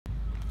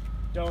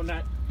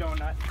Donut,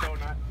 donut,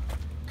 donut.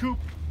 Coop,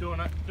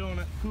 donut,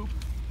 donut, coop.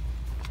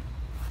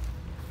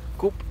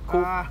 Coop,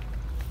 coop.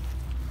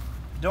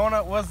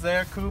 Donut was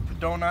there, coop,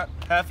 donut,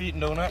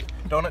 half-eaten donut,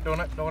 donut,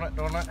 donut, donut,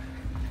 donut.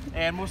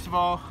 And most of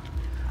all,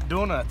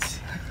 donuts.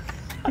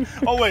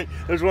 Oh wait,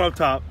 there's one up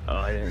top. Oh,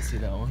 I didn't see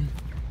that one.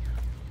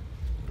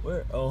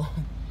 Where? Oh.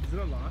 Is it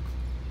unlocked?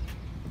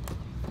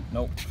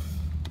 Nope.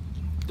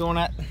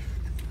 Donut.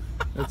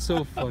 That's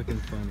so fucking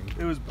funny.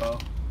 It was Bo.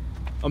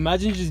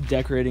 Imagine just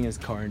decorating his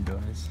car in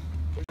donuts.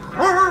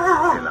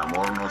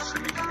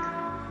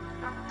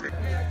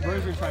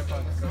 Where's your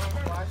tripod? Do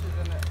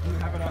you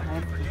have it at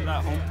home? Is it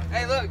at home?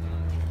 Hey, look.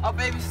 I'll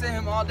babysit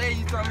him all day.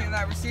 You throw me in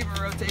that receiver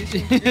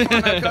rotation. You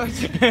want that,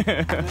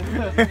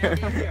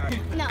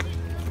 coach?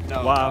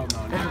 No. Wow. No,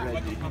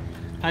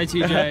 Hi,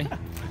 TJ.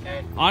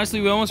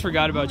 Honestly, we almost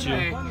forgot about you.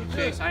 Hey,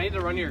 Chase, I need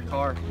to run to your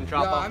car and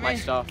drop off my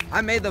stuff.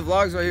 I made the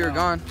vlogs while you were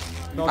gone.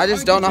 I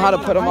just don't know how to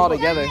put them all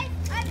together. Look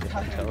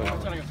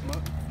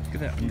at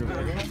that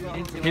underwear.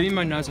 Hitting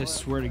my nuts, I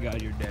swear to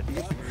God, you're dead.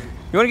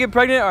 You want to get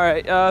pregnant? All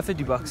right,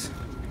 $50.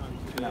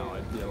 No,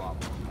 it'd be a lot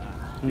more than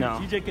that. No.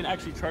 TJ can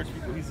actually charge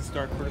people. He's a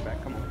star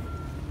quarterback. Come on.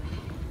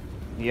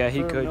 Yeah,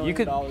 he could. You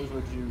could.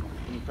 Would you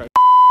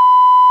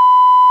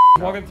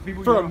walk up to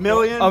people For $1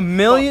 million? $1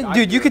 million?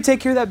 Dude, you could take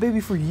care of that baby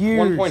for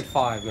years.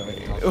 1.5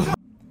 million.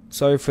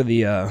 Sorry for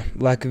the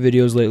lack of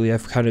videos lately.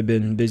 I've kind of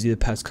been busy the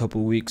past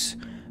couple of weeks.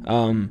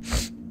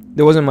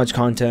 There wasn't much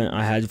content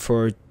I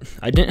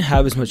didn't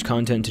have as much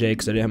content today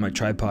because I didn't have my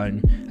tripod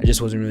and I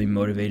just wasn't really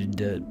motivated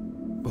to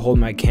hold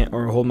my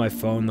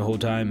phone the whole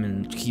time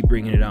and keep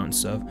bringing it out and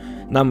stuff.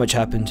 Not much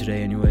happened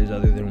today anyways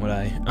other than what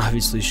I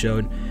obviously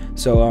showed.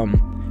 So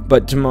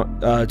but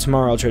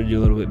tomorrow I'll try to do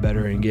a little bit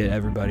better and get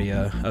everybody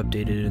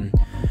updated and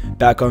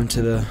back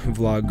onto the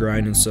vlog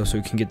grind and stuff so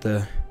we can get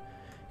the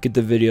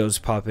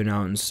videos popping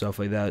out and stuff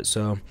like that.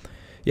 So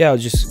yeah,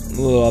 just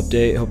a little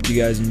update. Hope you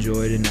guys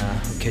enjoyed, and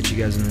I'll catch you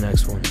guys in the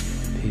next one.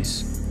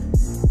 Peace.